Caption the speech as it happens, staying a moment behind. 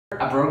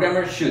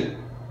programmer should,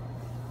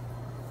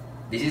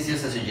 this is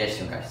just a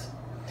suggestion, guys.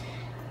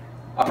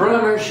 A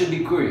programmer should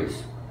be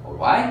curious.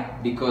 Why?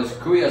 Because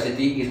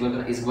curiosity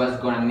is what's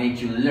gonna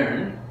make you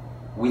learn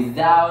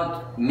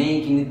without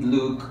making it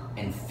look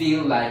and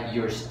feel like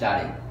you're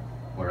studying.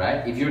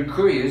 Alright? If you're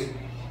curious,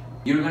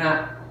 you're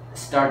gonna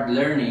start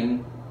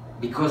learning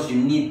because you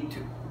need to.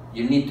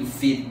 You need to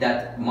feed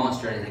that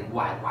monster and it's like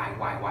why,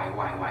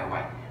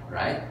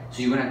 right?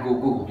 So you're gonna go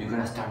Google, you're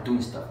gonna start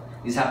doing stuff.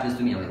 This happens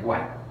to me, I'm like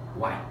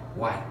why,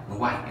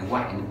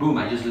 and boom,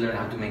 I just learned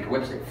how to make a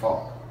website.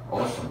 Fall.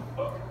 Awesome,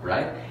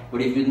 right?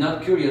 But if you're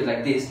not curious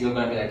like this, you're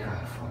gonna be like,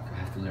 oh fuck, I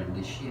have to learn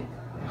this shit.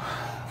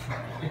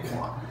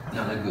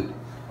 No, not good,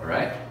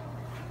 alright?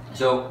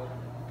 So,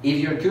 if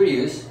you're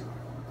curious,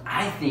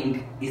 I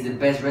think is the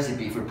best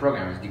recipe for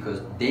programmers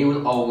because they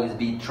will always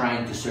be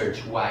trying to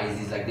search why is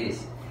this like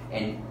this.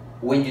 And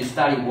when you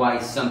study why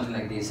is something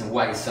like this and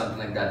why is something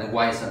like that and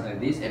why is something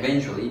like this,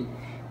 eventually,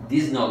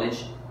 this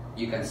knowledge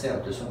you can sell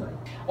to somebody.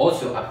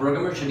 Also, a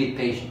programmer should be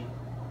patient.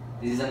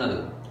 This is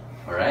another one,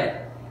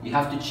 alright? You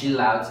have to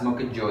chill out, smoke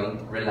a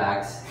joint,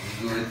 relax,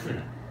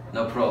 good,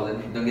 no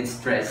problem, don't get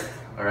stressed,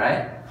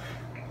 alright?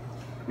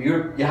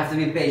 You have to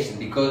be patient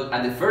because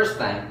at the first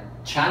time,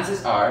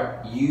 chances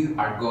are you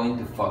are going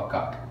to fuck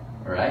up,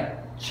 alright?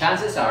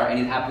 Chances are, and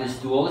it happens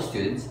to all the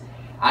students,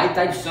 I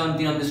type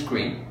something on the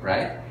screen,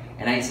 right?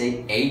 And I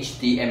say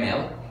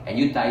HTML, and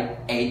you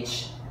type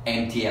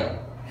HMTL.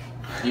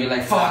 And you're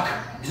like, fuck,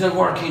 it's not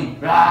working,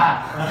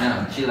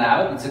 No, chill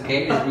out, it's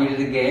okay, let's read it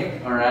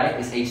again, alright?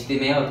 It's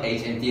HTML,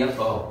 HMTL,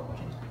 oh,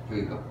 okay, here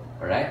we go,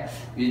 alright?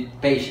 Be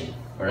patient,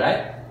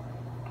 alright?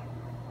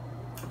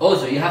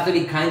 Also, you have to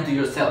be kind to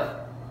yourself,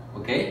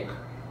 okay?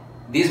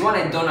 This one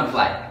I don't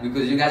apply,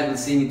 because you guys will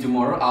see me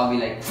tomorrow, I'll be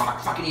like,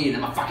 fucking idiot,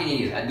 I'm a fucking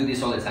idiot. I do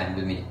this all the time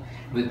with me,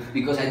 but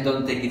because I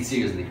don't take it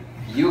seriously.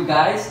 You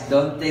guys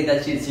don't take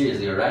that shit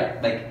seriously,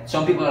 alright? Like,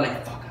 some people are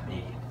like, fuck, I'm an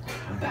idiot,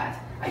 I'm bad,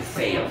 I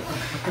fail.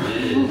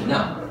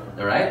 No,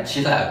 alright?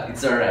 Chill out,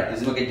 it's alright,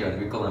 it's okay, John,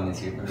 we're Colombians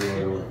here,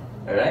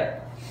 alright?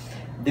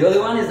 The other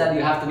one is that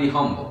you have to be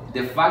humble.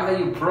 The fact that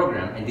you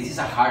program, and this is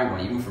a hard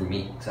one, even for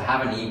me, because I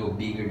have an ego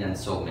bigger than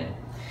soul, man.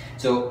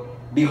 So,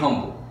 be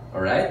humble,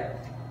 alright?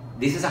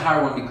 This is a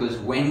hard one because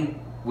when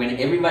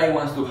everybody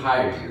wants to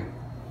hire you,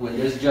 when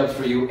there's jobs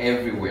for you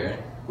everywhere,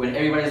 when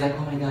everybody's like,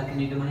 oh my god, can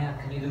you do my app,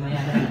 can you do my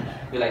app?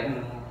 You're like,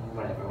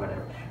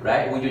 whatever,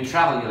 right? When you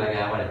travel, you're like,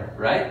 yeah, whatever,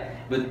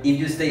 right? But if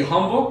you stay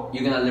humble,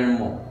 you're gonna learn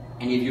more.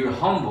 And if you're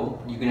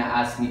humble, you're gonna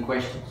ask me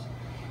questions.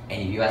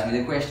 And if you ask me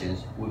the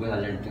questions, we're gonna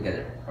learn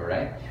together,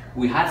 alright?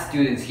 We had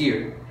students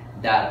here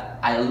that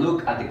I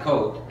look at the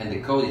code, and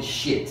the code is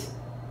shit.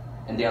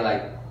 And they're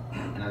like,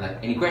 and I'm like,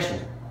 any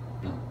questions?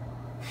 No.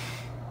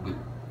 Good.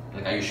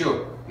 Like, are you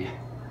sure? Yeah.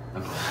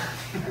 No problem.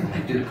 I'm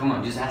like, dude, come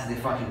on, just ask the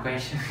fucking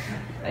question.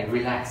 Like,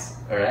 relax,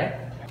 alright?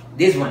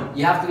 This one,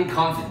 you have to be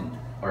confident,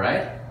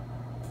 alright?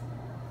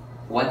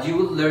 What you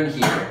will learn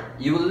here,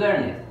 you will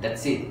learn it.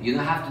 That's it. You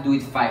don't have to do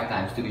it 5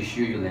 times to be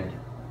sure you learned it,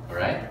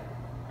 alright?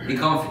 Be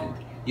confident.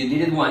 You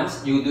did it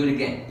once, you will do it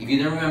again. If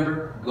you don't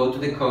remember, go to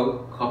the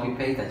code, copy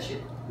paste that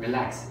shit.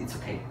 Relax, it's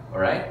okay,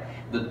 alright?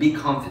 But be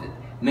confident.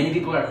 Many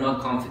people are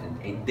not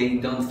confident and they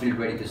don't feel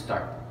ready to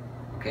start,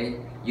 okay?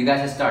 You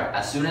guys start.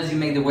 As soon as you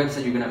make the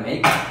website you're gonna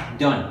make,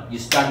 done. You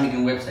start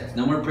making websites.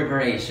 No more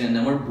preparation,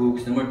 no more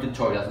books, no more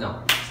tutorials,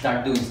 no.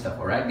 Start doing stuff,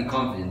 alright? Be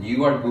confident.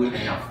 You are good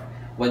enough.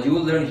 What you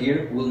will learn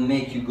here will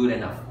make you good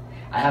enough.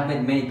 I have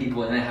met many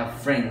people and I have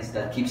friends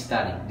that keep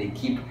studying. They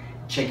keep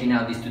checking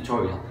out this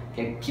tutorial.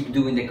 They keep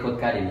doing the Code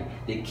Academy.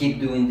 They keep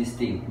doing this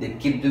thing. They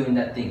keep doing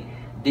that thing.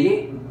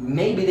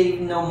 Maybe they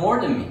know more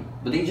than me,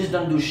 but they just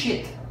don't do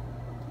shit.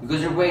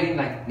 Because they're waiting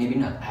like, maybe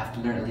not, I have to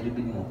learn a little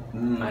bit more.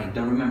 I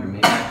don't remember,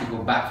 maybe I have to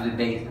go back to the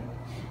basement.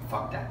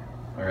 Fuck that,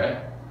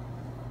 alright?